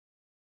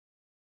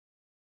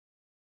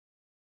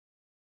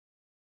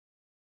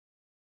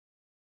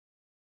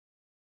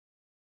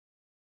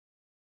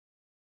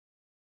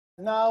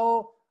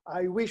Now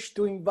I wish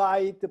to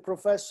invite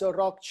Professor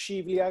Rok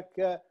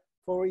Civljak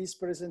for his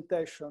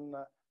presentation.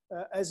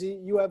 As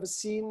you have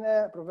seen,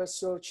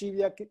 Professor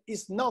Civljak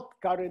is not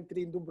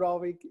currently in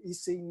Dubrovnik,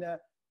 he's in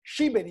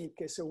Šibenik.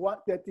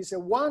 That is a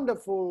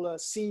wonderful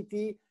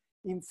city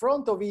in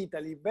front of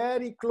Italy,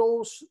 very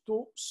close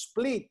to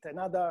Split,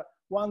 another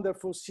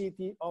wonderful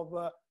city of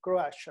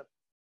Croatia.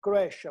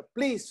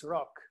 Please,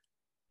 Rok.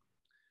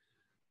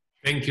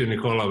 Thank you,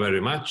 Nicola,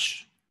 very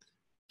much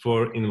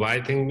for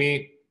inviting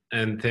me,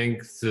 and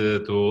thanks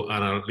to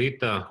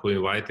Annalita, who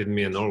invited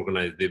me and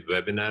organized the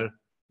webinar.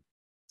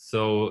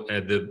 So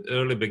at the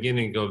early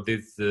beginning of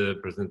this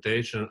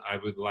presentation, I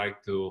would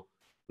like to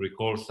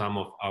recall some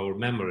of our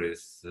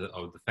memories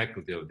of the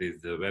faculty of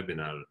this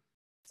webinar,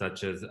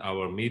 such as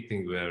our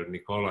meeting where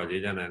Nicola,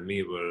 Ljiljana, and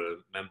me were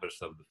members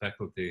of the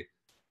faculty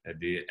at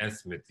the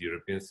ESMIT,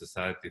 European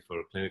Society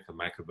for Clinical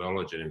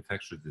Microbiology and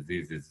Infectious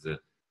Diseases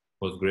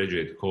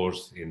postgraduate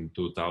course in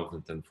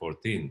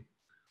 2014.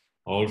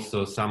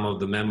 Also, some of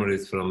the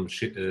memories from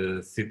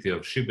city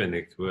of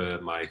Šibenik,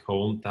 my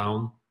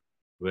hometown,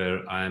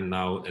 where I am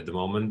now at the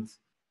moment,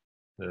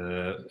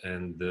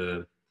 and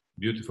the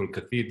beautiful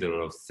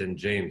cathedral of St.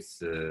 James,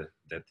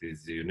 that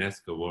is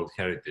UNESCO World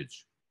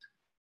Heritage.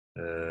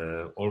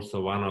 Also,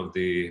 one of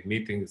the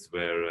meetings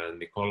where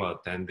Nicola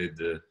attended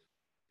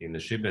in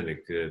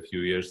Šibenik a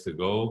few years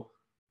ago,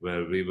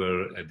 where we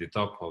were at the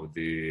top of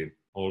the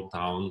old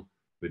town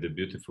with a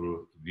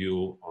beautiful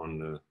view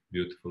on a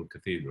beautiful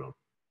cathedral.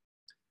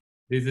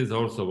 This is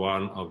also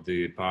one of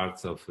the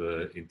parts of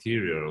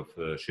interior of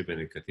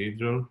Šibenik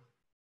Cathedral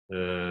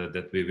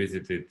that we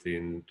visited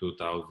in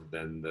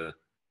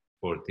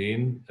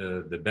 2014,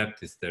 the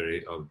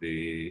baptistry of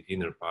the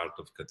inner part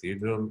of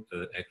cathedral,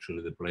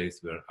 actually the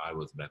place where I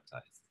was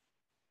baptized.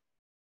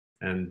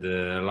 And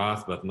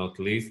last but not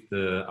least,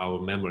 our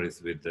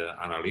memories with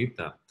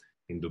Annalita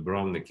in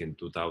Dubrovnik in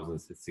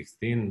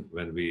 2016,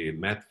 when we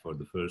met for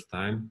the first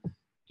time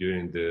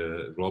during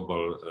the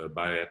Global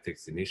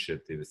Bioethics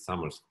Initiative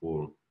summer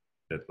school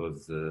that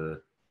was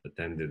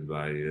attended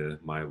by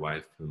my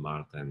wife,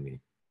 Marta, and me.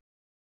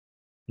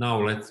 Now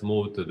let's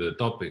move to the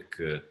topic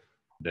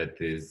that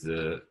is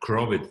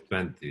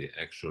COVID-20,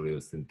 actually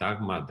a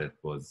syntagma that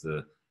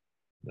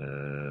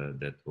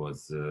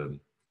was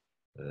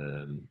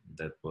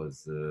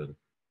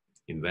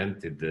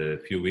invented a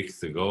few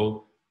weeks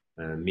ago,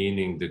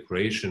 meaning the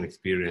Croatian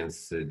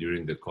experience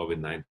during the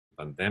COVID-19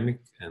 pandemic,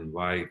 and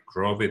why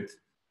CroVID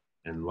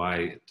and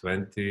why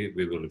 20 I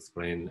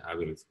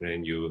will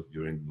explain you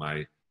during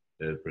my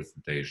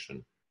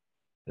presentation.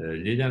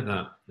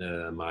 Ljiljana,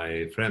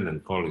 my friend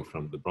and colleague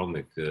from the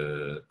Dubrovnik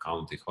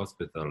County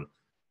Hospital,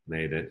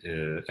 made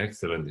an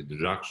excellent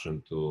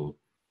introduction to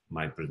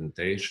my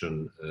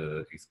presentation,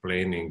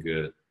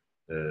 explaining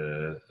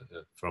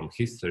from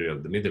history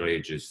of the Middle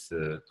Ages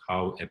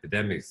how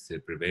epidemics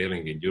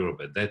prevailing in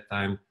Europe at that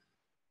time,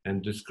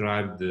 and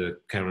described the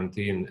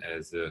quarantine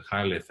as a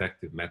highly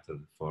effective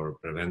method for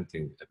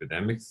preventing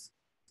epidemics,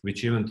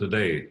 which even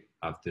today,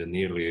 after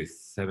nearly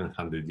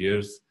 700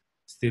 years,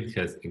 still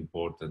has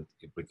important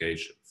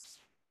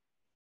implications.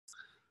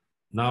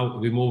 Now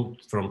we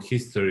moved from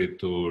history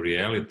to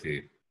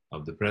reality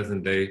of the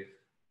present day,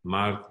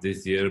 marked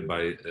this year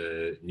by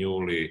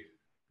newly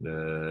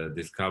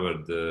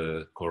discovered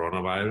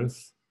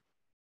coronavirus.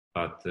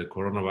 But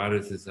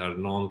coronaviruses are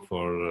known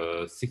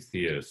for 60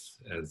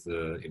 years as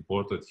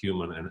imported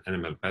human and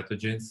animal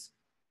pathogens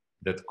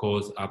that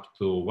cause up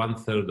to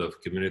 1/3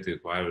 of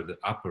community-acquired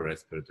upper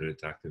respiratory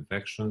tract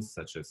infections,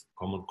 such as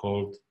common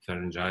cold,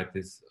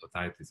 pharyngitis,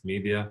 otitis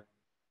media,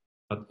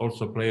 but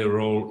also play a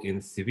role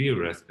in severe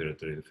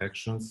respiratory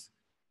infections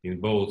in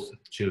both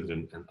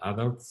children and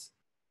adults,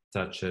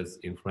 such as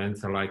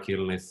influenza-like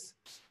illness,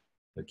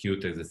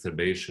 acute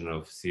exacerbation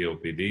of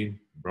COPD,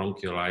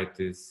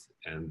 bronchiolitis,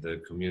 and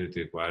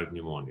community-acquired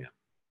pneumonia.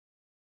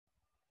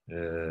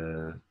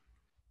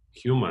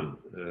 Human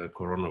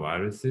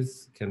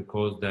coronaviruses can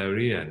cause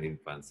diarrhea in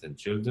infants and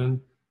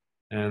children,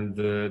 and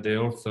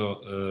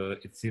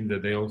it seems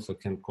that they also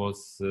can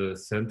cause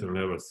central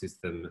nervous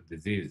system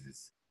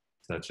diseases,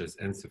 such as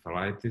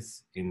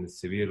encephalitis in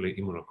severely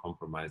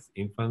immunocompromised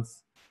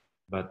infants,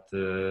 but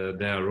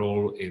their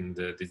role in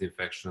these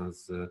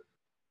infections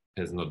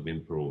has not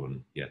been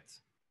proven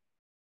yet.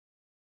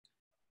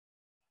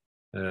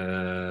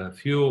 A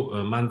few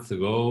months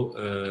ago,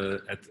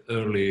 at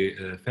early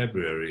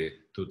February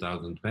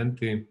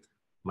 2020,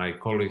 my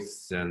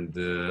colleagues and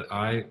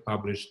I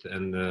published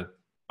an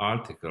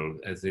article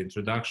as an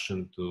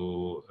introduction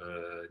to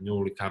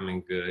newly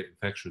coming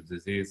infectious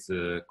disease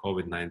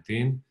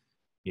COVID-19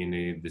 in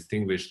a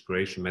distinguished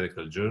Croatian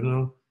medical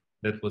journal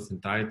that was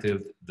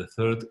entitled "The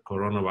Third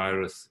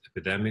Coronavirus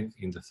Epidemic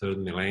in the Third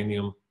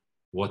Millennium,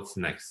 What's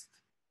Next?"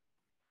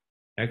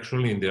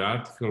 Actually, in the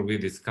article, we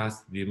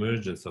discussed the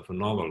emergence of a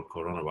novel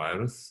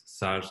coronavirus,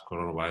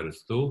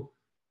 SARS-CoV-2,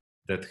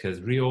 that has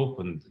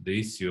reopened the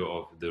issue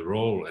of the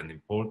role and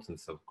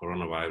importance of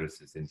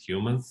coronaviruses in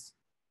humans,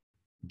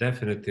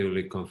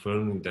 definitively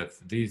confirming that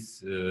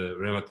this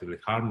relatively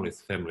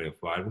harmless family of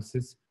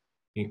viruses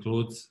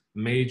includes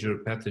major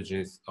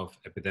pathogens of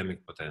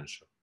epidemic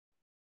potential.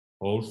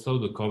 Also,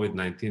 the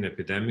COVID-19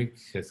 epidemic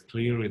has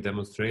clearly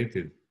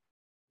demonstrated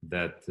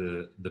that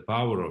the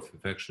power of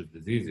infectious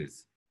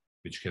diseases,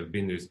 which have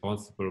been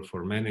responsible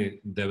for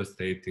many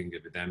devastating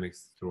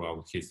epidemics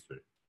throughout history.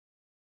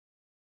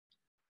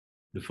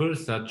 The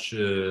first such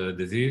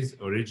disease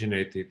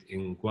originated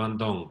in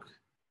Guangdong,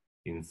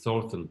 in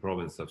southern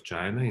province of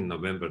China in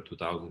November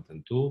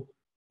 2002,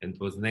 and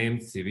was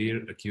named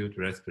Severe Acute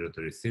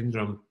Respiratory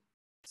Syndrome,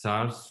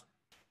 SARS,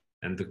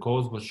 and the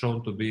cause was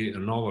shown to be a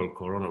novel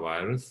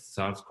coronavirus,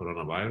 SARS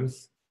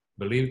coronavirus,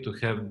 believed to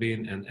have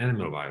been an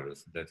animal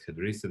virus that had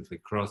recently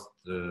crossed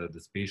the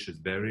species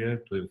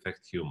barrier to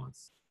infect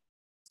humans.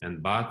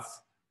 And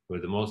bats were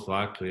the most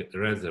likely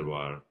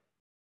reservoir.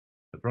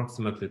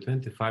 Approximately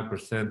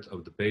 25%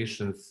 of the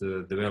patients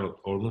developed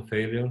organ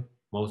failure,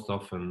 most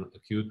often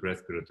acute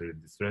respiratory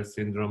distress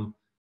syndrome,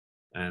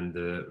 and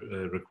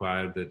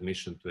required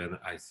admission to an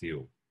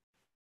ICU.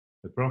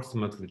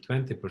 Approximately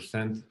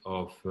 20%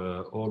 of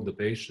all the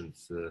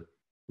patients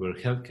were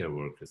healthcare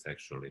workers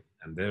actually,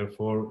 and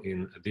therefore,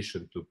 in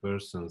addition to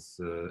persons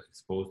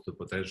exposed to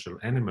potential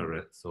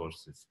animal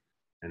sources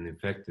and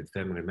infected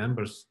family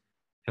members,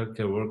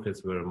 healthcare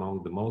workers were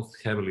among the most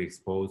heavily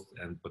exposed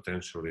and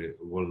potentially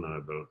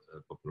vulnerable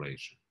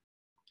population.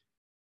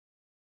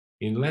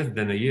 In less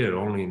than a year,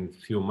 only in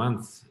a few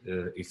months,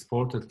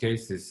 exported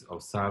cases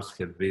of SARS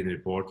had been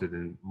reported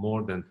in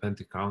more than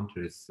 20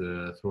 countries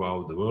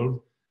throughout the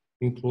world,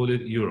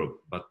 including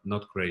Europe, but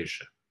not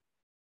Croatia,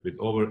 with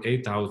over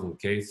 8,000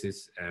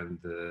 cases and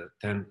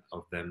 10%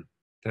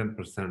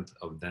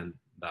 of them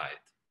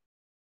died.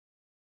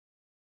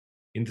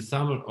 In the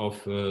summer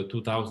of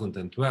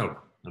 2012,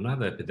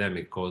 another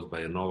epidemic caused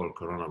by a novel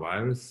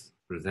coronavirus,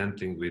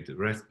 presenting with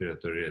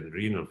respiratory and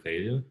renal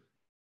failure,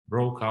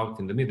 broke out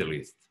in the Middle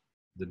East.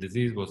 The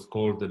disease was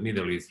called the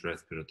Middle East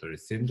Respiratory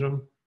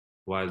Syndrome,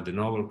 while the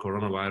novel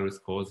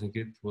coronavirus causing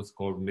it was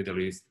called Middle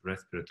East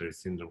Respiratory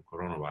Syndrome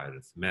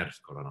coronavirus, MERS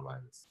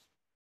coronavirus.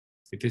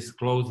 It is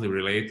closely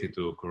related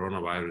to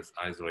coronavirus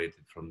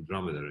isolated from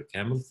dromedary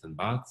camels and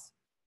bats,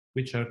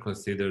 which are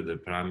considered the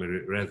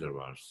primary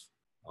reservoirs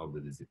of the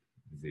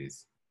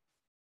disease.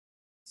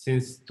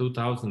 Since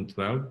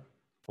 2012,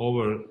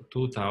 over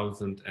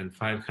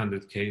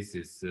 2,500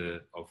 cases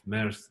of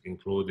MERS,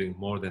 including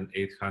more than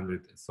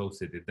 800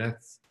 associated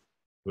deaths,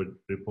 were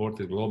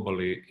reported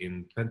globally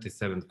in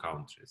 27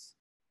 countries.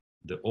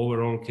 The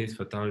overall case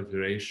fatality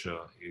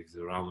ratio is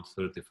around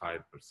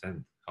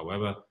 35%.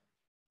 However,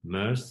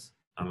 MERS,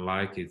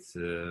 unlike its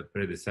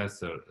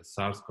predecessor,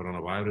 SARS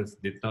coronavirus,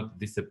 did not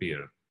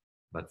disappear,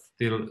 but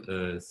still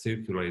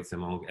circulates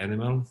among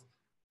animals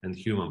and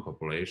human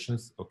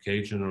populations,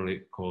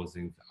 occasionally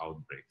causing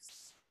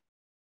outbreaks.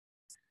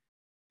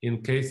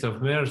 In case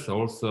of MERS,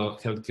 also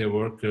healthcare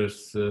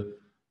workers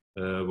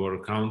were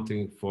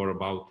accounting for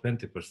about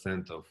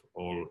 20% of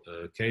all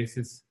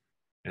cases,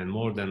 and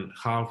more than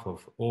half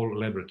of all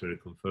laboratory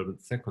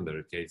confirmed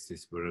secondary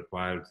cases were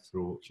acquired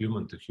through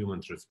human-to-human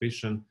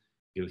transmission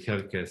in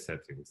healthcare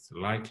settings,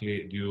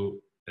 likely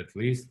due, at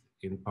least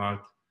in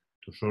part,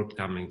 to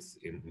shortcomings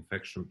in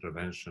infection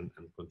prevention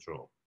and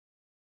control.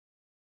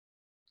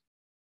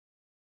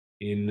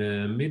 In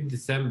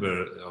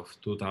mid-December of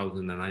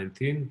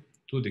 2019,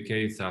 2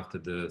 decades after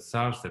the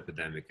SARS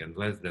epidemic and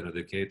less than a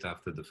decade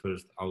after the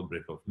first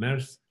outbreak of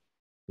MERS,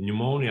 a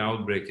pneumonia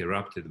outbreak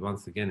erupted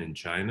once again in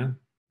China,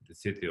 the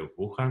city of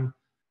Wuhan,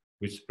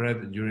 which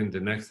spread during the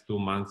next 2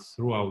 months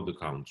throughout the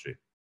country,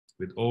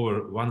 with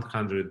over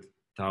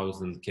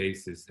 100,000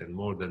 cases and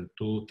more than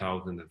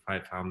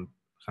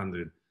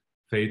 2,500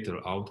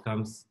 fatal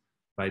outcomes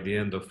by the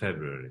end of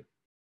February.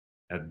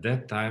 At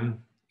that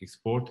time,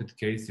 exported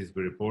cases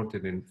were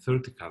reported in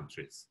 30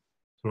 countries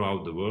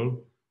throughout the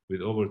world,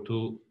 with over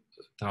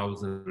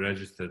 2,000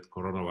 registered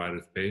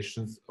coronavirus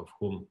patients, of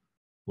whom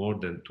more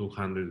than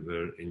 200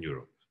 were in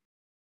Europe.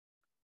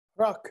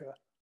 Rock,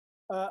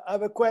 I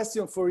have a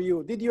question for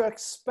you. Did you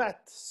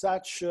expect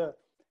such a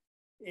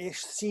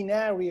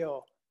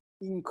scenario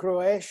in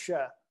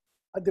Croatia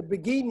at the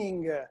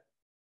beginning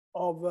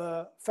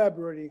of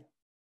February?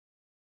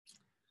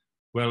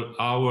 Well,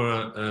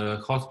 our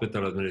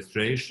hospital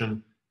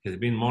administration has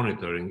been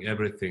monitoring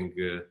everything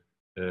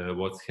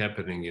what's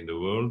happening in the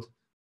world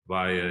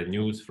via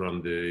news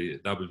from the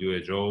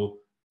WHO,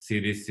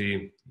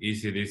 CDC,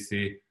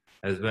 ECDC,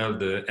 as well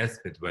the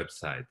ESMID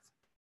website.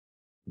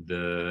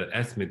 The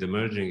ESMID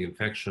Emerging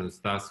Infections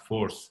Task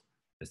Force,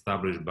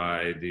 established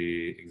by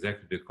the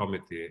Executive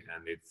Committee,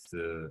 and it's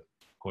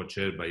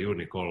co-chaired by Jur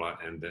Nicola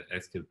and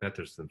Eskil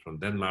Petersen from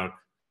Denmark,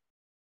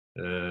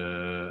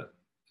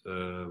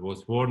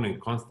 was warning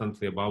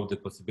constantly about the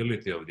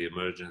possibility of the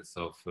emergence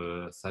of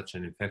such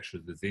an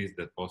infectious disease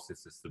that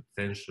poses a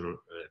substantial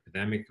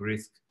epidemic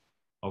risk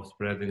of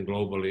spreading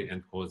globally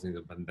and causing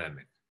a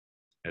pandemic.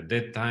 At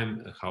that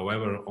time,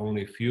 however,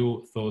 only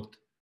few thought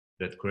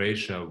that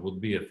Croatia would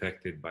be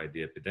affected by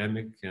the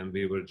epidemic, and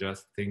we were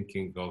just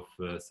thinking of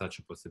such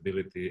a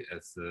possibility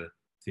as a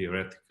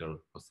theoretical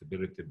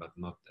possibility, but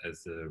not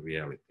as a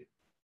reality.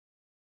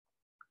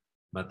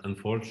 But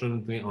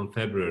unfortunately, on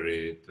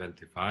February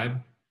 25,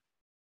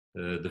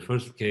 the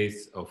first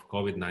case of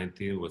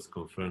COVID-19 was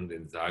confirmed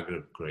in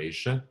Zagreb,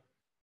 Croatia,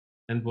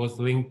 and was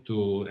linked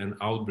to an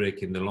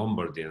outbreak in the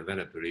Lombardy and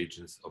Veneto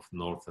regions of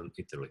northern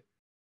Italy.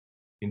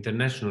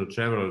 International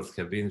travelers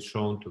have been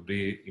shown to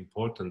be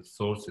important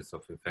sources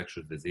of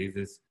infectious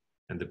diseases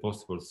and the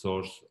possible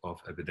source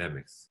of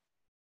epidemics.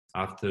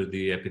 After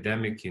the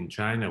epidemic in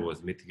China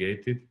was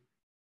mitigated,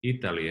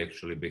 Italy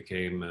actually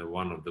became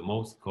one of the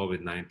most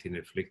COVID-19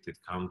 afflicted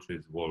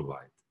countries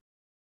worldwide.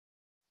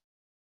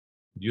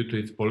 Due to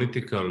its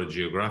political,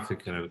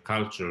 geographical, and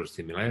cultural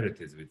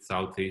similarities with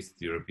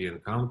Southeast European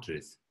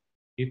countries,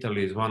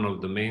 Italy is one of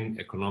the main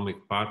economic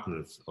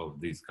partners of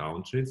these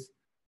countries.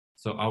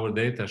 So our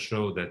data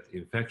show that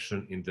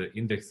infection in the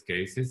index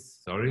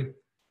cases,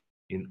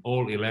 in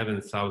all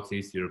 11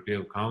 Southeast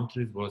European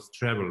countries was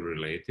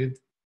travel-related,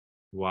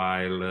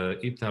 while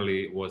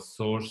Italy was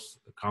source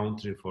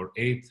country for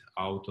 8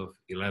 out of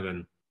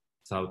 11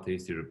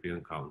 Southeast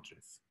European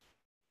countries.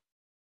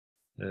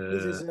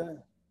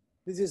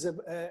 This is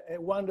a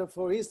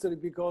wonderful history,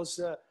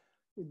 because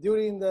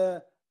during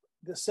the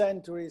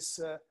centuries,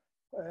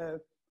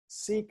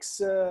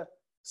 6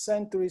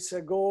 centuries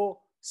ago,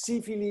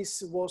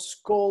 syphilis was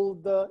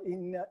called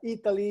in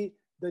Italy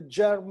the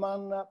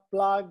German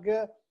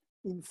plague,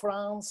 in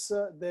France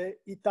the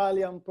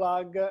Italian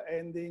plague,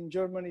 and in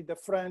Germany the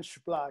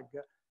French plague.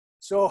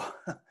 So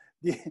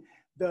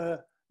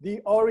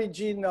the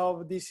origin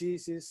of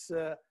diseases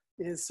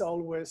is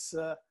always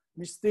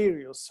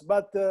mysterious.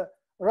 But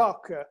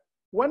Rock,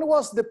 when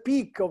was the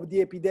peak of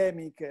the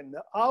epidemic, and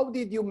how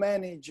did you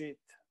manage it?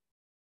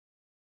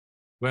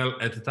 Well,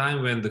 at the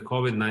time when the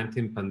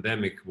COVID-19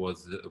 pandemic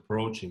was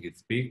approaching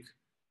its peak,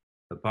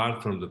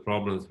 apart from the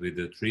problems with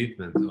the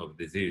treatment of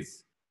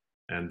disease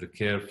and the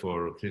care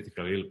for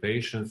critically ill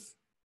patients,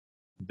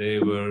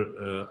 there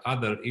were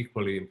other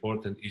equally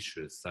important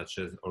issues, such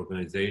as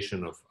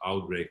organization of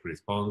outbreak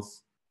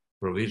response,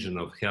 provision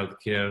of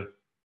healthcare,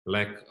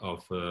 lack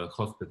of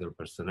hospital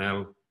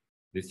personnel,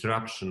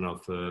 disruption of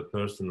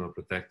personal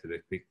protective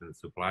equipment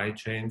supply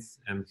chains,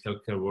 and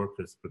healthcare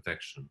workers'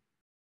 protection.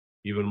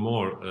 Even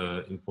more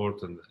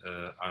important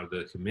are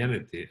the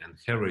humanity and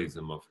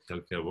heroism of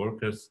healthcare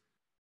workers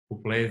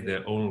who place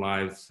their own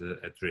lives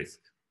at risk.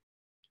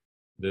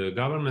 The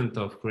government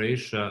of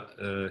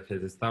Croatia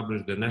has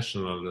established the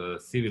National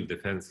Civil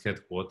Defense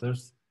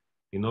Headquarters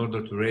in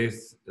order to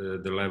raise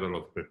the level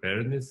of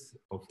preparedness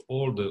of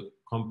all the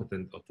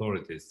competent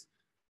authorities,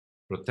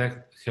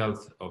 protect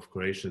health of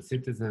Croatian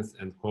citizens,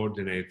 and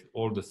coordinate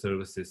all the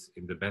services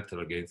in the battle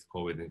against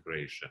COVID in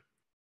Croatia.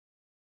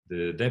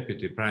 The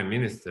Deputy Prime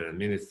Minister and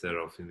Minister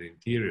of the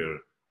Interior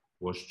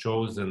was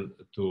chosen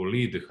to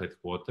lead the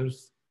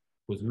headquarters,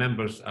 whose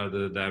members are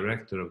the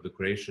Director of the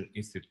Croatian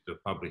Institute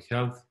of Public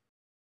Health,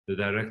 the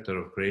Director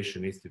of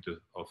Croatian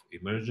Institute of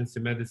Emergency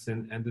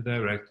Medicine, and the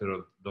Director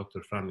of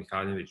Dr. Fran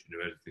Mihaljević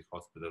University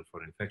Hospital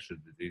for Infectious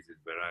Diseases,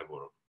 where I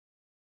work.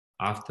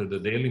 After the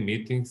daily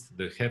meetings,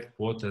 the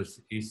headquarters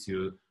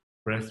issue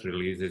press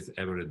releases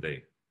every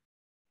day.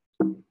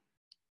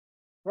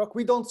 Rock,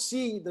 we don't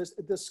see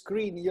the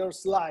screen, your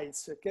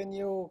slides. Can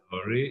you?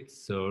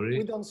 Sorry.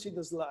 We don't see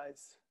the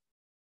slides.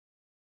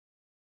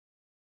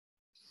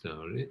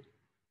 Sorry.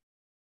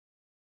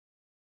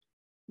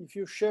 If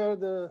you share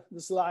the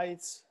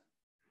slides.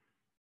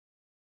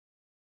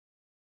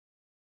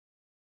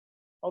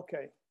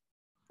 Okay,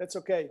 that's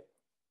okay.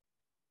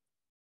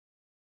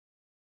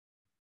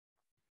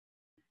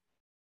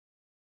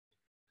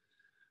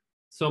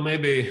 So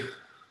maybe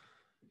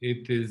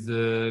it is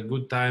a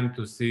good time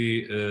to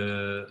see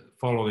a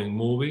following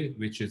movie,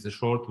 which is a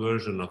short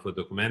version of a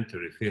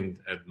documentary filmed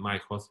at my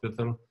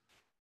hospital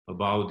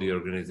about the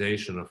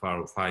organization of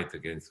our fight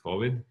against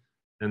COVID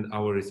and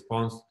our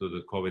response to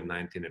the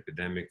COVID-19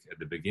 epidemic at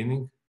the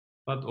beginning,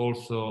 but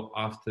also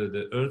after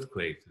the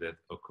earthquake that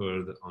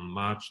occurred on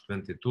March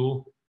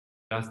 22,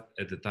 just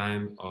at the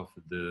time of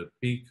the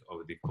peak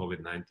of the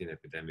COVID-19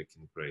 epidemic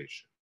in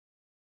Croatia.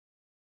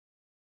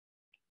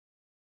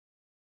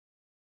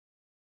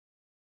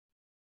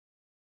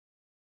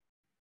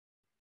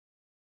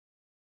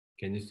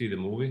 Can you see the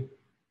movie?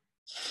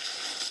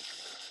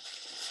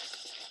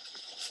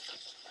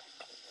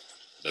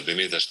 Da bi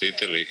mi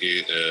zaštitili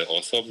i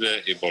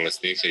osoblje i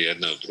bolesnike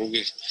jedne od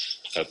drugih,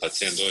 kad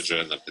pacijent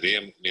dođe na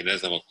prijem, mi ne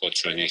znamo ko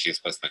će od njih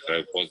ispast na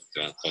kraju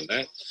pozitivan, ko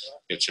ne,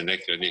 jer će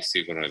neki od njih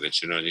sigurno,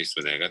 većina od njih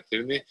su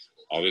negativni,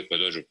 a ovi koji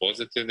dođu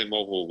pozitivni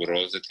mogu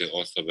ugroziti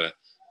osobe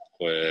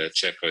koje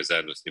čekaju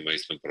zajedno s njima u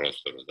istom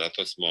prostoru.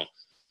 Zato smo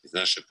iz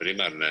naše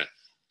primarne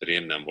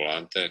prijemne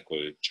ambulante,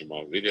 koju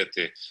ćemo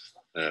vidjeti,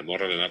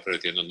 morali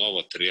napraviti jedno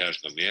novo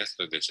trijažno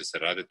mjesto gdje će se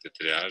raditi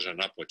trijaža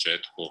na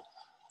početku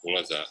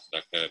ulaza,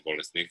 dakle,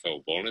 bolesnika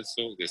u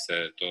bolnicu, gdje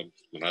se to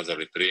smo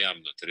nazvali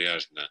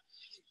prijamno-trijažna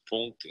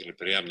punkt ili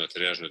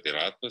prijamno-trijažnu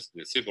djelatnost,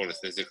 gdje svi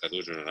bolesnici kad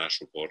uđu na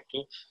našu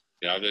portu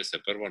javljaju se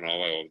prvo na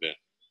ovaj ovdje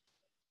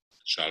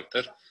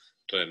šalter.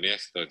 To je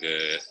mjesto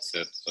gdje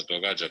se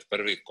događa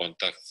prvi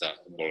kontakt sa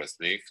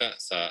bolesnika,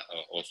 sa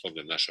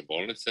osobljem naše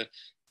bolnice.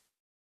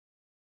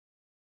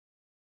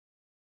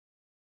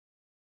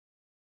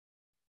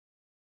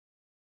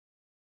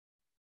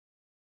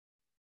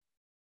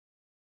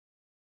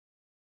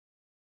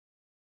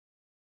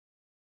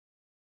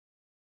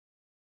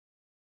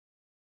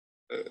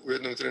 u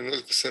jednom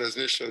trenutku sam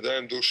razmišljao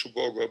dajem dušu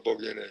Bogu, a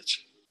Bog je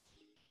neće.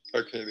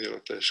 Tako mi je bilo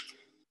teško.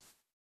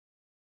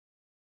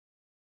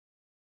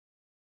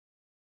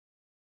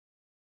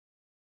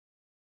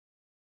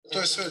 To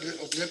je sve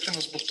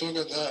odlijepljeno zbog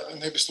toga da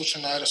ne bi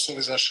slučajno aerosol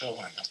izašao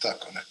van,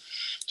 tako ne.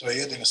 To je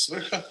jedina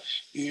svrha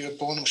i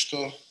po onom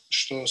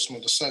što smo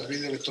do sad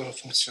vidjeli to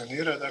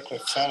funkcionira, dakle,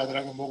 hvala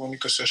dragom Bogu,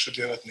 niko se još od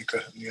djelatnika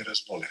nije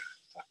razbolio.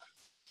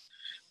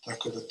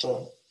 Tako da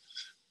to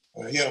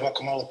je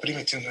ovako malo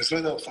primitivno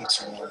izgledalo,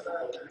 funkcionira.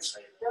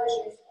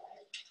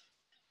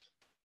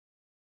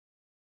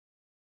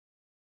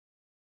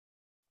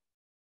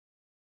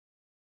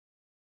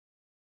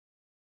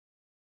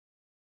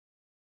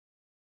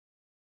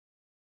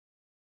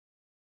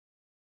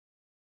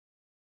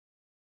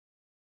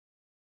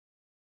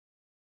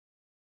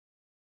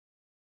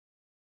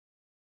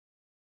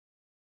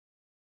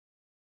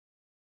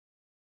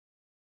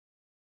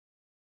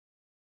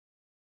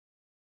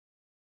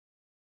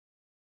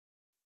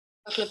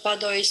 Dakle,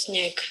 padao je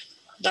snijeg.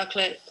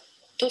 Dakle,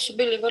 to su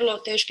bili vrlo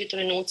teški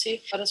trenuci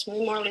kada smo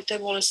morali te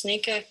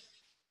bolesnike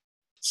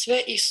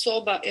sve iz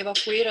soba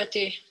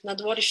evakuirati na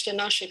dvorište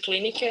naše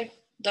klinike.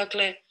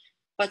 Dakle,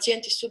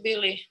 pacijenti su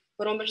bili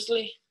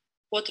promrzli,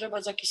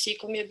 potreba za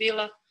kisikom je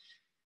bila.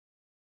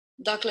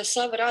 Dakle,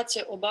 sav rad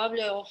se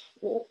obavljao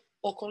u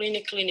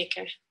okolini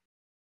klinike.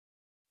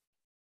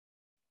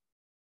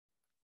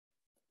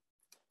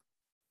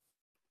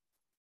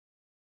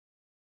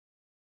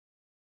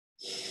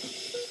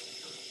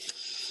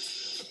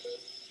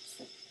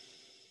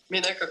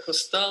 Mi nekako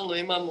stalno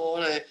imamo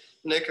onaj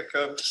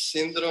nekakav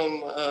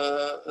sindrom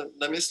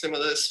da mislimo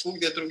da je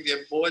svugdje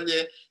drugdje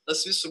bolje, da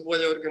svi su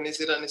bolje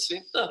organizirani,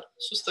 svi. Da,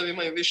 sustavi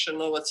imaju više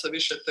novaca,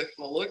 više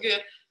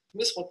tehnologije.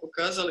 Mi smo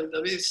pokazali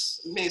da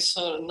mi s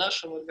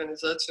našom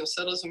organizacijom,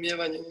 sa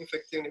razumijevanjem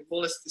infektivnih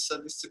bolesti, sa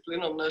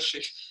disciplinom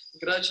naših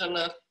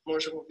građana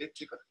možemo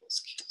biti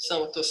vrhunski.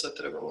 Samo to sad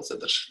trebamo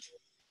zadržati.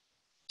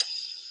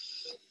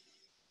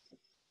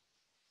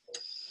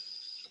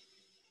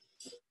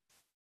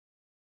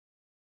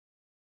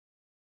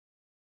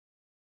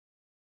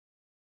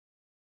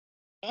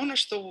 Ono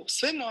što u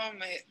svemu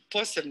ovome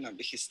posebno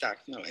bih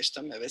istaknula i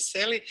što me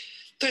veseli,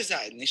 to je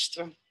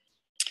zajedništvo.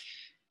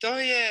 To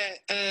je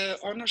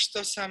ono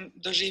što sam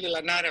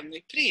doživjela naravno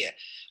i prije,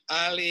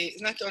 ali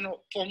znate,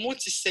 ono, po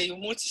muci se i u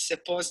muci se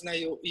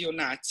poznaju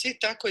junaci,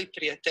 tako i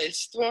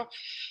prijateljstvo,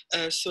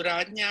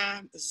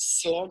 suradnja,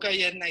 sloga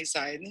jedna i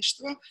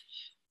zajedništvo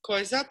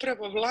koje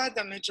zapravo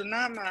vlada među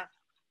nama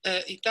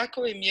i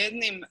takovim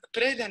jednim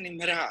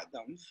predanim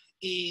radom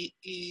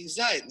i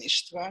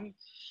zajedništvom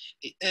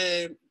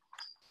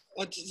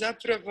od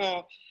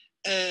zapravo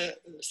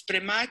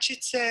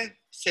spremačice,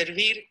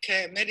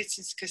 servirke,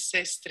 medicinske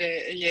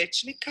sestre,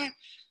 liječnika,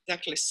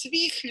 dakle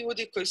svih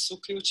ljudi koji su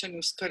uključeni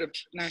u skrb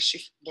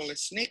naših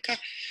bolesnika.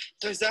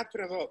 To je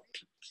zapravo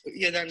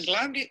jedan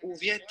glavni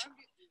uvjet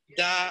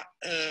da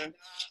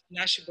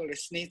naši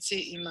bolesnici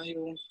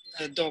imaju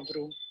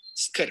dobru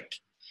skrb.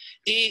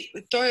 I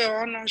to je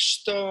ono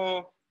što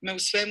me u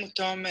svemu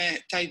tome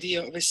taj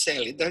dio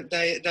veseli,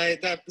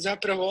 da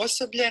zapravo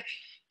osoblje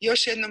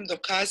još jednom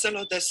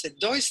dokazalo da se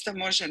doista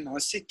može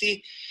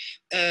nositi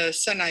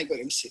sa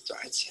najgorim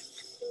situacijama.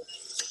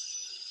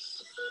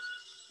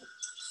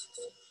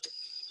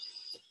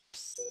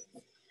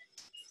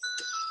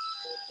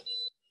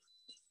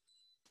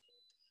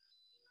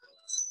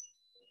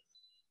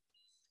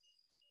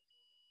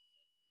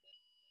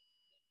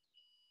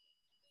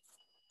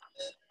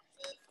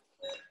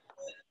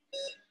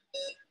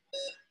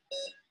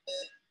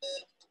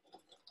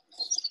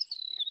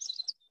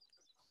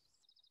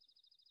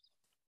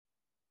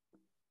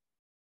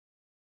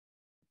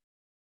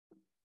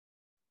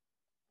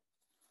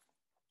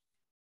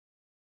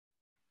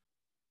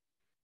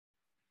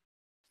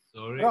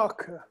 Sorry.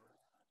 Rock,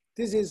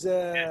 this is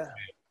a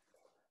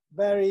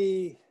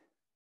very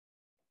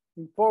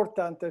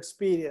important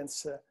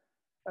experience.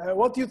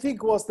 What do you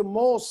think was the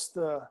most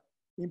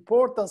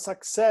important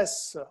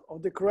success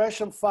of the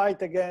Croatian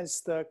fight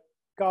against the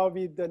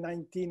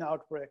COVID-19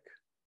 outbreak?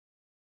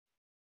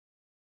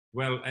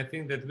 Well, I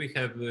think that we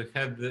have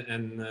had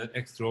an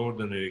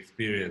extraordinary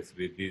experience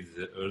with this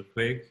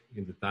earthquake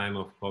in the time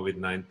of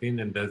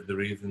COVID-19, and that's the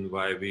reason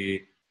why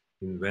we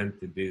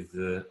invented this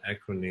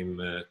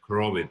acronym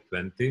CroVID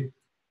 20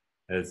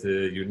 as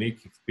a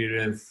unique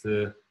experience.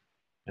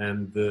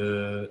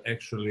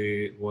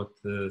 Actually, what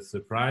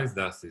surprised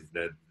us is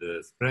that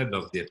the spread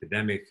of the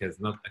epidemic has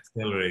not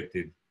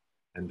accelerated,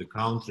 and the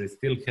country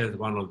still has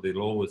one of the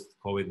lowest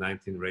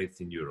COVID-19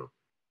 rates in Europe.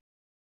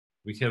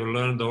 We have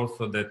learned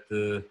also that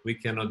we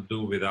cannot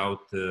do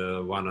without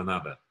one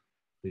another.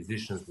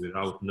 Physicians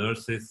without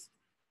nurses,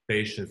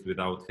 patients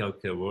without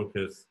healthcare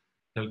workers,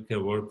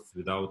 healthcare workers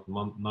without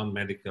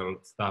non-medical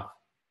staff,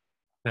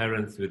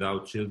 parents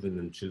without children,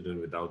 and children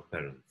without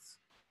parents.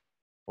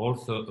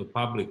 Also,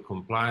 public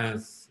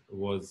compliance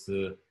was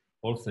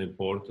also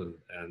important,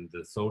 and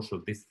social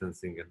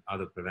distancing and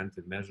other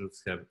preventive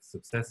measures have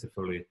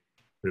successfully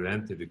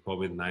prevented the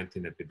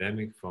COVID-19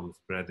 epidemic from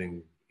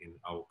spreading in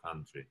our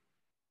country.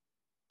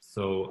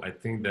 So I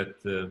think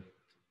that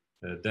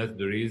that's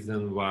the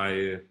reason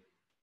why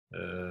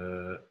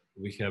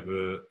we have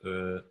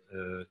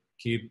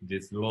keep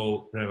this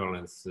low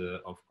prevalence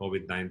of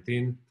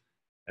COVID-19.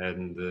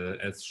 And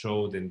as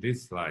showed in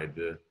this slide,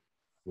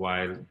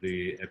 while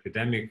the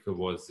epidemic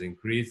was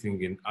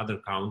increasing in other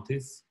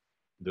counties,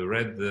 the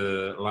red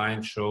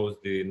line shows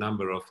the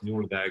number of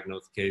newly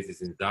diagnosed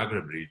cases in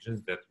Zagreb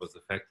region that was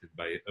affected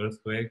by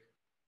earthquake.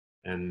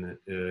 And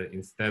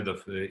instead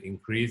of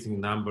increasing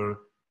number,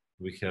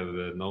 we have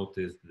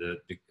noticed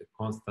the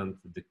constant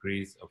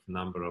decrease of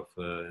number of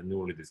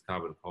newly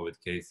discovered COVID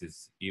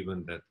cases,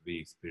 even that we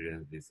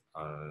experienced this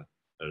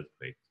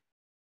earthquake.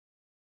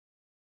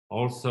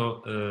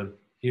 Also,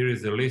 here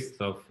is a list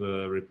of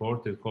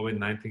reported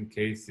COVID-19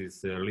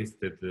 cases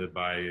listed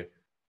by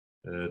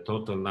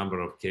total number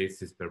of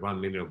cases per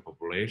 1 million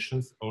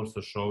populations, also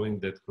showing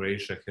that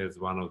Croatia has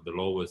one of the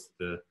lowest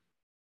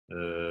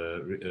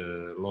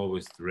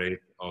lowest rate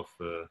of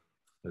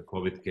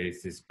COVID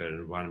cases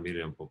per 1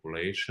 million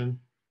population,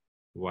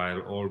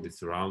 while all the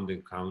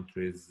surrounding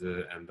countries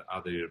and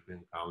other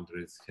European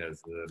countries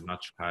has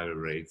much higher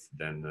rates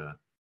than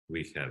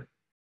we have.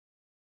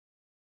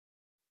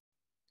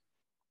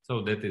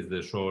 So that is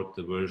the short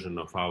version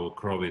of our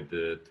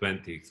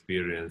COVID-20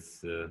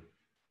 experience,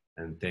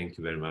 and thank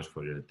you very much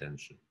for your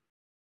attention.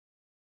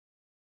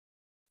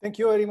 Thank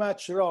you very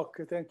much, Rock.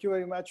 Thank you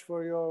very much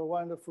for your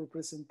wonderful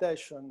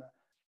presentation.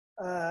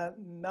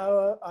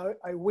 Now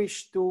I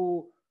wish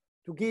to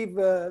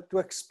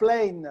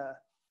explain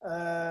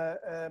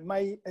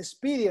my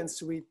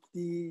experience with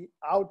the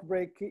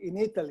outbreak in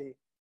Italy.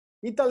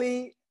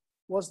 Italy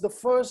was the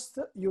first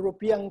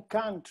European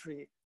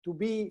country to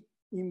be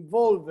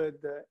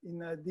involved in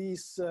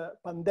this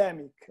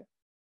pandemic,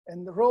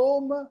 and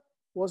Rome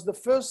was the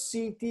first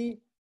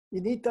city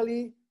in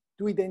Italy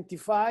to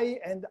identify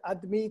and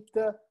admit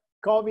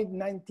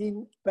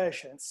COVID-19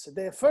 patients.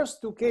 The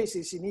first two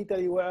cases in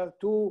Italy were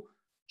two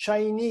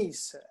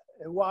Chinese,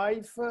 a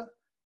wife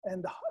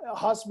and a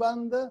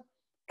husband,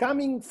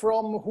 coming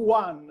from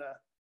Wuhan,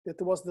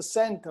 that was the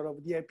center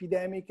of the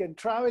epidemic, and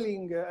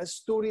traveling as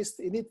tourists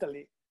in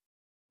Italy.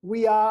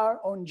 We are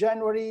on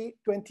January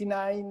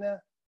 29,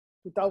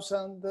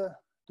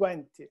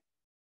 2020.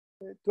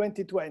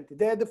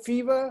 They had a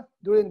fever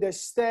during their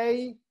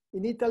stay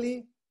in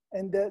Italy,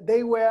 and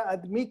they were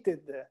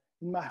admitted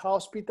in my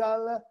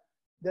hospital,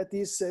 that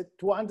is a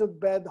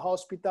 200-bed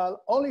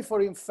hospital only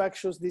for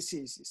infectious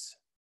diseases.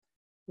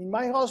 In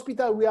my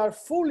hospital, we are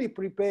fully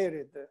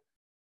prepared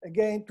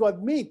again to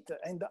admit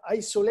and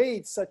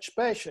isolate such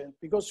patients,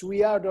 because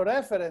we are the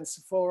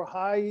reference for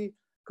high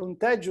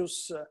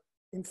contagious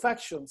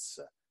infections.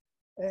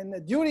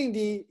 And during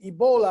the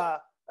Ebola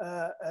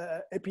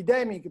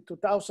epidemic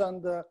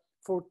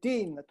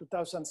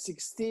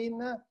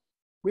 2014-2016,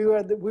 we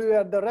were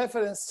the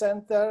reference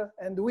center,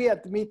 and we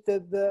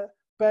admitted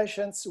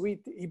patients with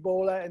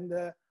Ebola,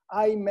 and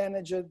I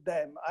managed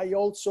them. I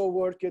also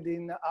worked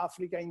in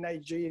Africa, in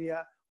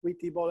Nigeria, with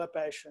Ebola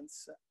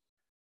patients.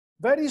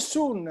 Very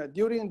soon,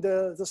 during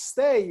the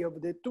stay of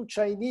the two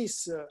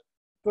Chinese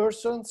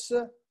persons,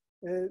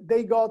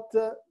 they got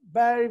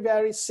very,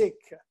 very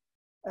sick,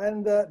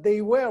 and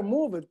they were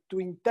moved to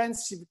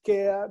intensive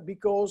care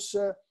because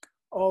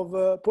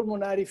of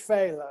pulmonary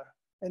failure,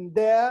 and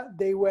there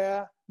they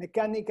were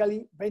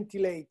mechanically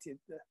ventilated.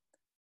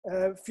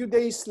 A few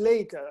days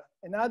later,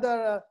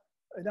 another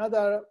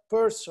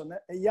person,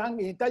 an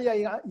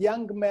Italian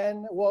young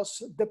man,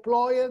 was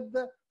deployed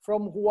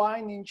from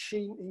Wuhan in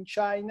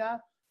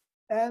China,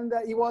 and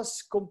he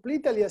was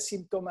completely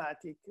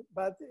asymptomatic,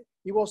 but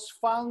he was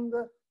found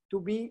to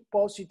be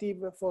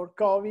positive for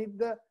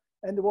COVID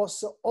and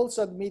was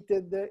also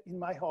admitted in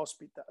my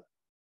hospital.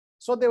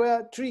 So there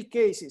were 3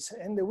 cases,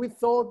 and we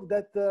thought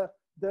that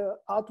the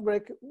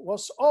outbreak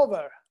was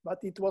over,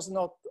 but it was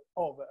not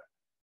over.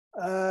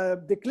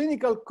 The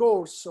clinical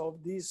course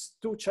of these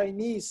 2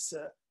 Chinese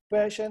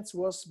patients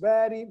was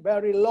very,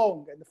 very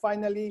long, and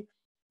finally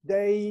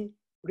they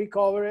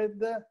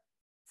recovered.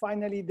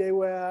 Finally, they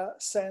were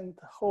sent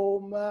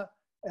home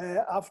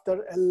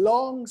after a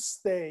long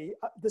stay.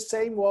 The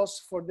same was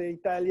for the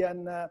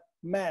Italian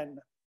man.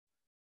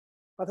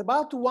 But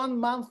about 1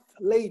 month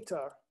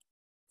later,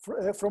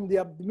 from the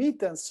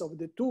admittance of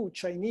the 2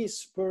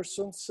 Chinese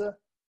persons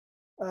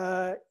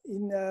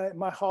in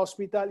my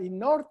hospital in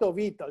north of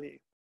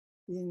Italy,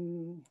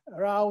 in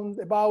around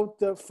about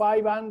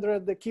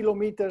 500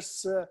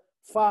 kilometers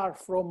far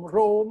from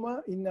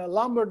Rome, in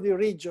Lombardy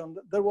region,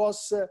 there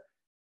was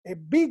a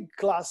big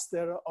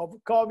cluster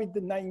of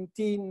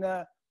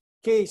COVID-19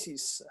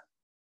 cases.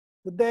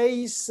 The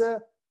days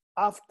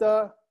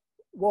after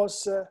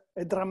was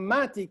a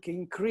dramatic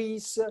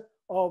increase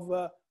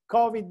of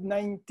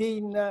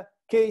COVID-19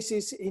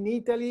 cases in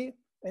Italy,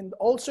 and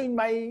also in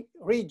my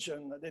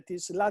region, that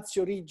is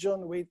Lazio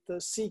region, with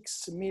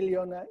 6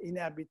 million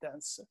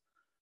inhabitants.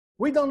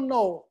 We don't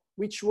know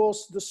which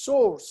was the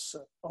source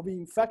of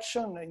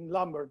infection in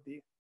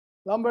Lombardy.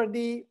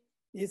 Lombardy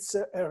is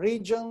a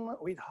region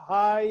with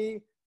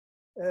high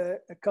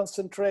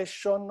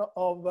concentration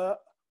of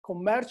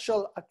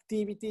commercial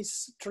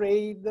activities,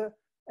 trade,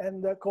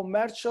 and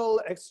commercial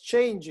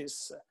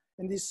exchanges.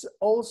 And is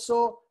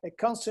also a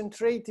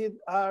concentrated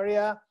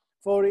area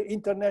for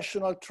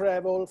international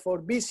travel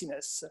for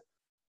business.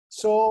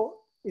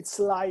 So it's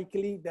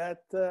likely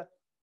that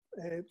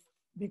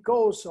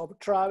because of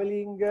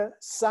traveling,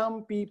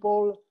 some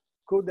people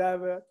could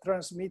have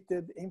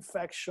transmitted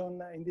infection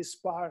in this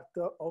part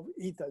of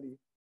Italy.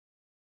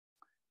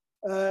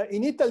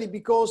 In Italy,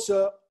 because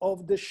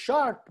of the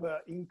sharp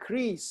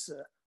increase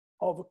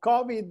of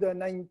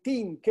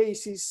COVID-19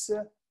 cases,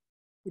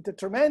 with a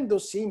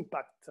tremendous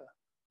impact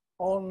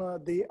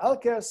on the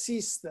healthcare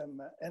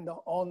system and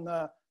on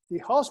the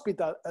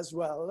hospital as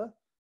well,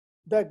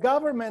 the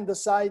government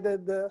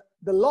decided the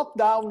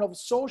lockdown of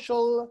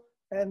social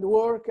and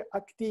work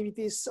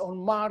activities on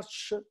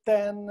March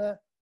 10,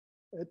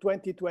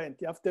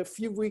 2020. After a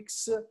few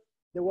weeks,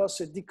 there was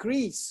a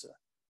decrease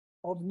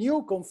of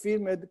new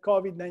confirmed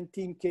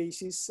COVID-19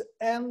 cases,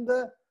 and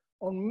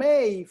on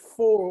May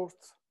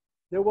 4th,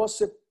 there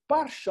was a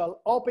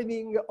partial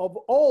opening of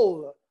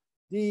all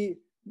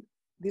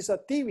these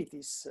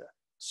activities,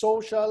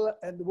 social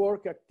and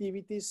work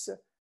activities,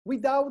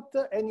 without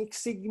any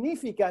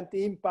significant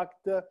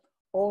impact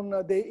on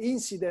the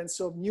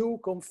incidence of new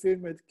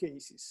confirmed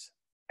cases.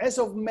 As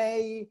of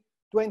May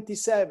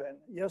 27,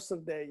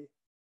 yesterday,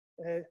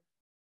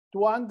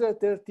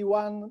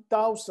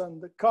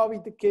 231,000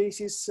 COVID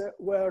cases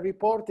were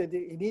reported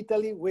in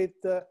Italy,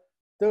 with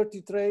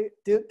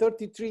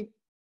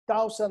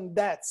 33,000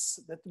 deaths.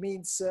 That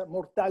means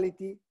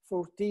mortality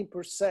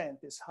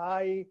 14%, is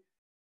high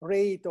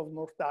rate of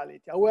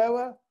mortality.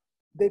 However,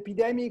 the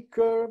epidemic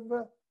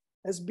curve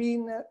has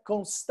been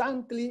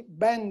constantly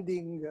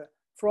bending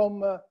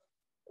from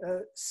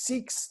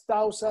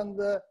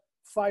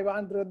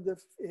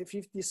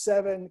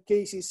 6,557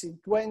 cases in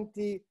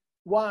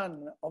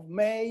 21 of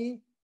May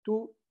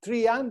to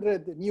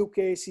 300 new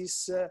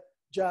cases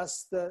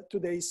just 2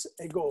 days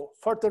ago.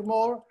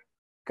 Furthermore,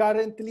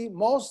 currently,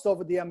 most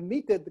of the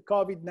admitted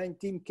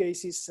COVID-19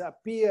 cases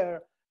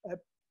appear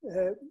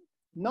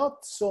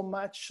not so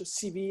much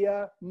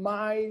severe,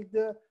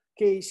 mild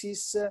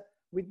cases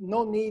with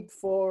no need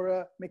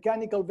for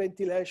mechanical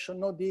ventilation,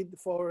 no need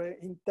for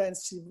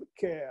intensive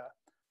care.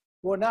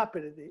 What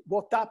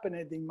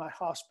happened in my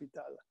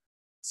hospital?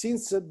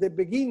 Since the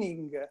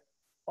beginning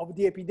of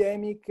the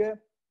epidemic,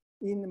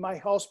 in my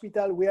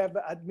hospital, we have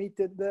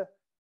admitted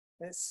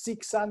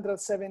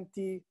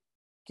 670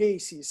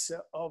 cases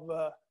of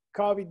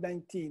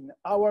COVID-19.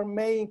 Our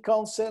main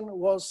concern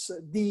was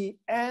the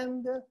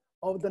end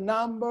of the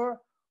number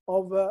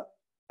of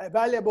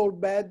available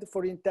beds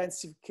for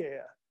intensive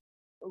care,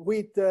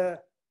 with the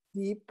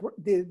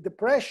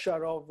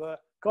pressure of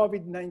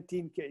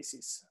COVID-19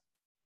 cases.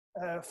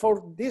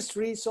 For this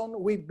reason,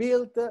 we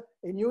built a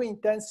new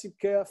intensive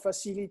care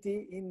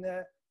facility in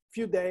a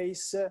few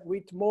days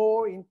with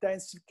more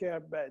intensive care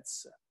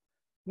beds.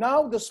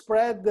 Now the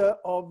spread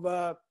of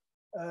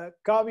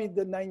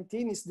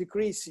COVID-19 is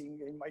decreasing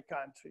in my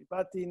country,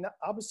 but in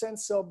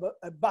absence of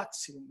a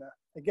vaccine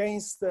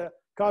against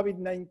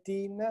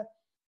COVID-19,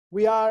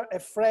 we are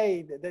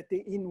afraid that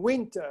in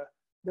winter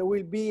there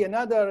will be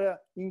another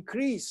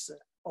increase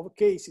of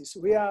cases.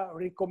 We are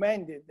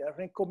recommended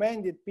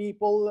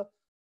people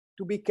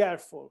to be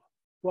careful,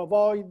 to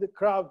avoid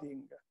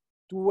crowding,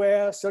 to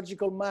wear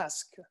surgical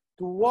masks,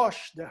 to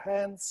wash their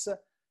hands,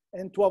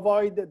 and to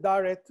avoid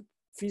direct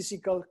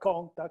physical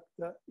contact,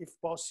 if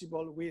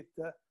possible, with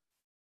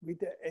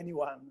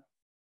anyone.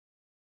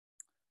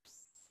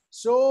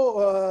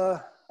 So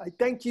I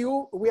thank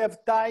you. We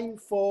have time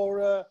for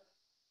a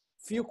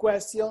few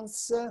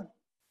questions.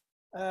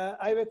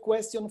 I have a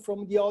question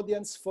from the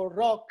audience for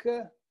Rock.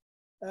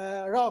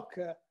 Rock,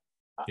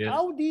 yes.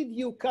 How did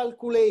you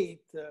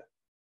calculate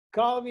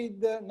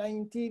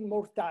COVID-19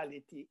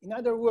 mortality? In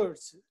other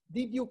words,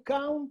 did you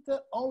count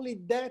only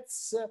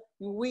deaths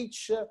in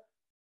which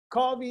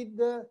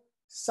COVID,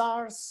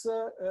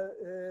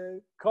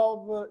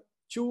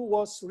 SARS-CoV-2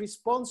 was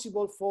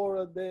responsible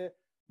for the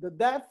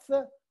death,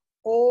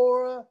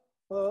 or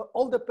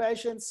all the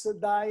patients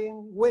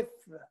dying with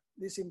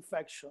this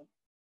infection?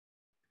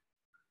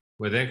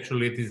 Well,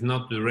 actually, it is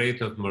not the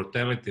rate of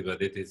mortality,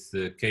 but it is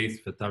the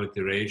case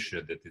fatality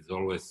ratio that is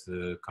always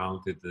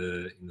counted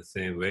in the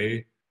same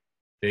way,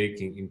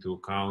 taking into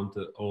account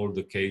all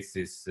the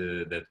cases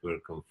that were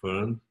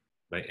confirmed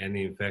by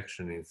any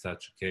infection, in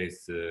such a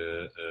case,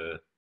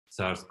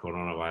 SARS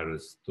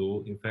coronavirus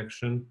 2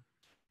 infection,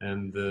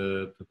 and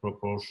the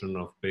proportion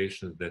of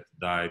patients that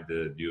died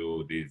due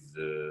to this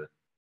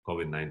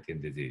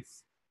COVID-19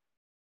 disease.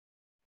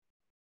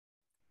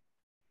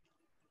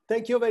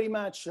 Thank you very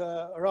much,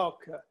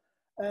 Rock.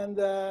 And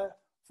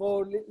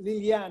for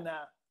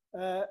Liliana,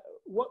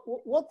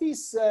 what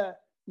is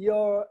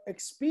your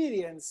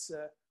experience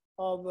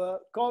of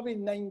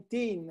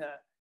COVID-19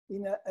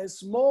 in a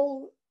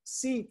small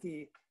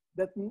city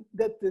that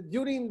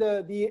during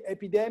the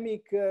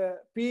epidemic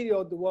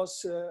period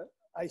was,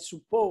 I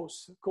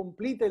suppose,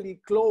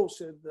 completely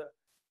closed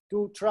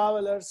to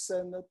travelers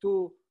and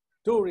to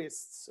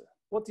tourists?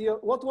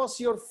 what was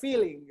your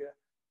feeling?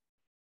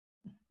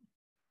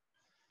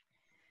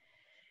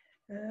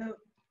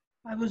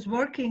 I was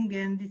working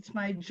and it's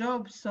my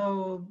job,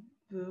 so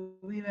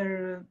we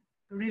were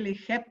really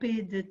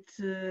happy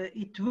that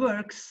it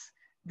works.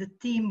 The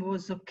team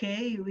was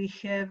okay. We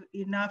have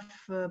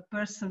enough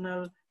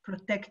personal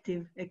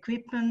protective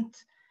equipment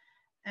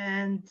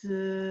and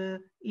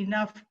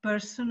enough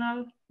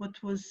personnel, what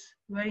was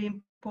very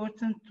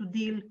important to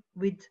deal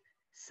with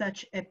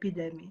such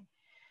epidemic.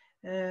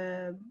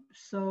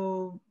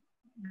 So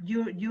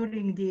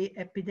during the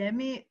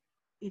epidemic,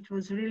 it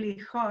was really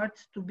hard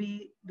to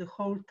be the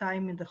whole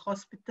time in the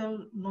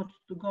hospital, not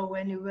to go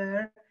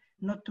anywhere,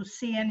 not to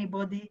see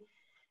anybody.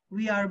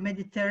 We are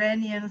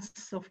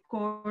Mediterraneans, of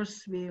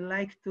course, we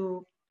like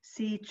to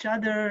see each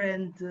other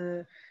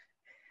and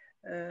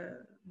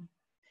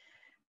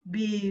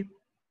be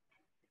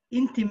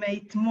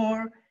intimate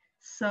more.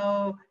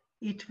 So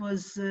it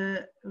was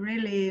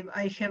really,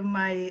 I have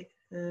my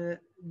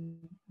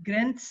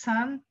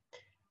grandson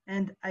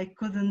and I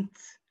couldn't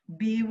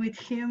be with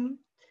him,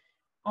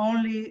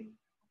 only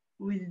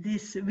with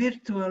this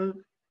virtual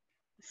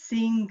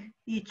seeing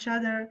each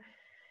other.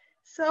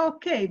 So,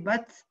 okay,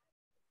 but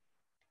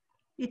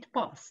it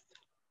passed.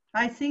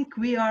 I think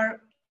we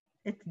are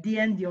at the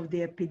end of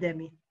the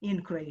epidemic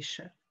in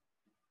Croatia.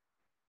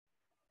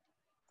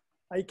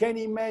 I can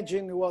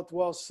imagine what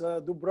was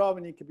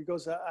Dubrovnik,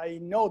 because I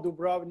know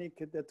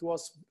Dubrovnik. That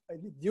was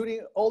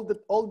during all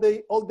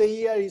the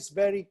year is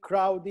very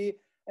crowded,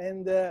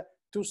 and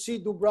to see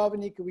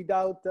Dubrovnik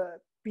without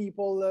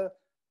people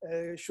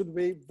should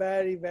be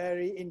very,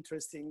 very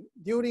interesting.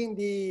 During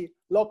the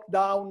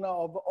lockdown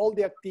of all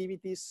the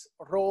activities,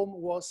 Rome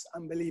was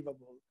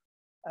unbelievable.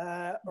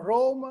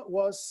 Rome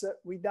was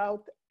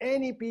without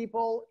any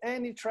people,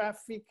 any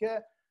traffic,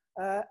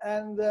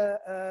 and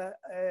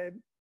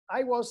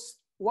I was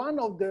one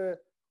of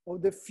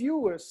the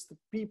fewest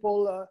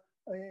people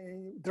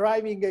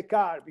driving a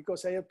car,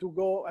 because I have to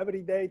go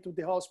every day to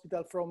the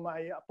hospital from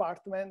my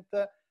apartment.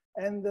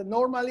 And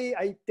normally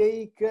I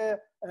take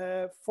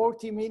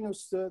 40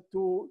 minutes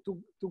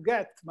to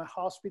get my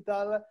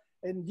hospital.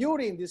 And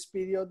during this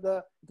period,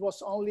 it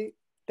was only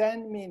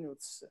 10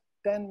 minutes.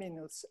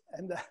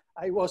 And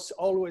I was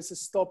always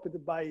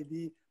stopped by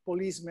the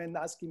policeman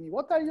asking me,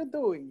 "What are you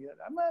doing here?"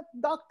 "I'm a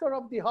doctor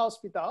of the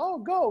hospital." "Oh,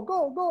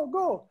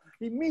 go,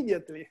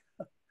 immediately."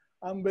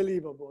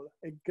 Unbelievable,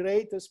 a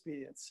great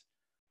experience.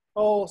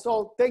 Oh,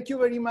 so thank you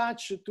very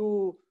much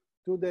to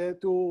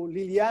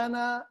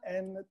Liliana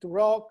and to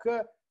Rock.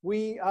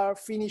 We are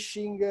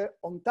finishing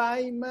on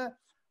time.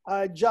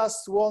 I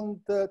just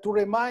want to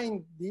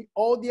remind the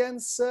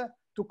audience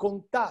to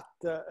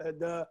contact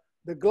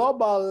the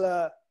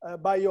Global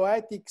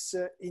Bioethics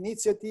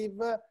Initiative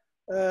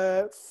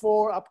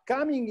for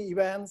upcoming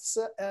events,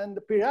 and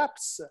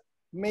perhaps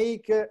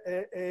make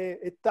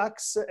a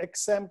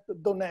tax-exempt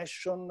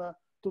donation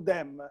to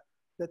them.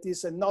 That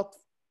is a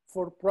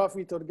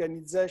not-for-profit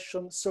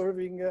organization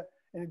serving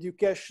an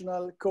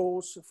educational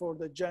cause for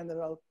the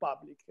general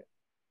public.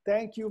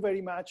 Thank you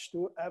very much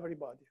to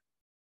everybody.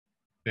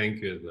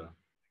 Thank you as well.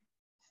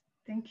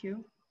 Thank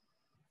you.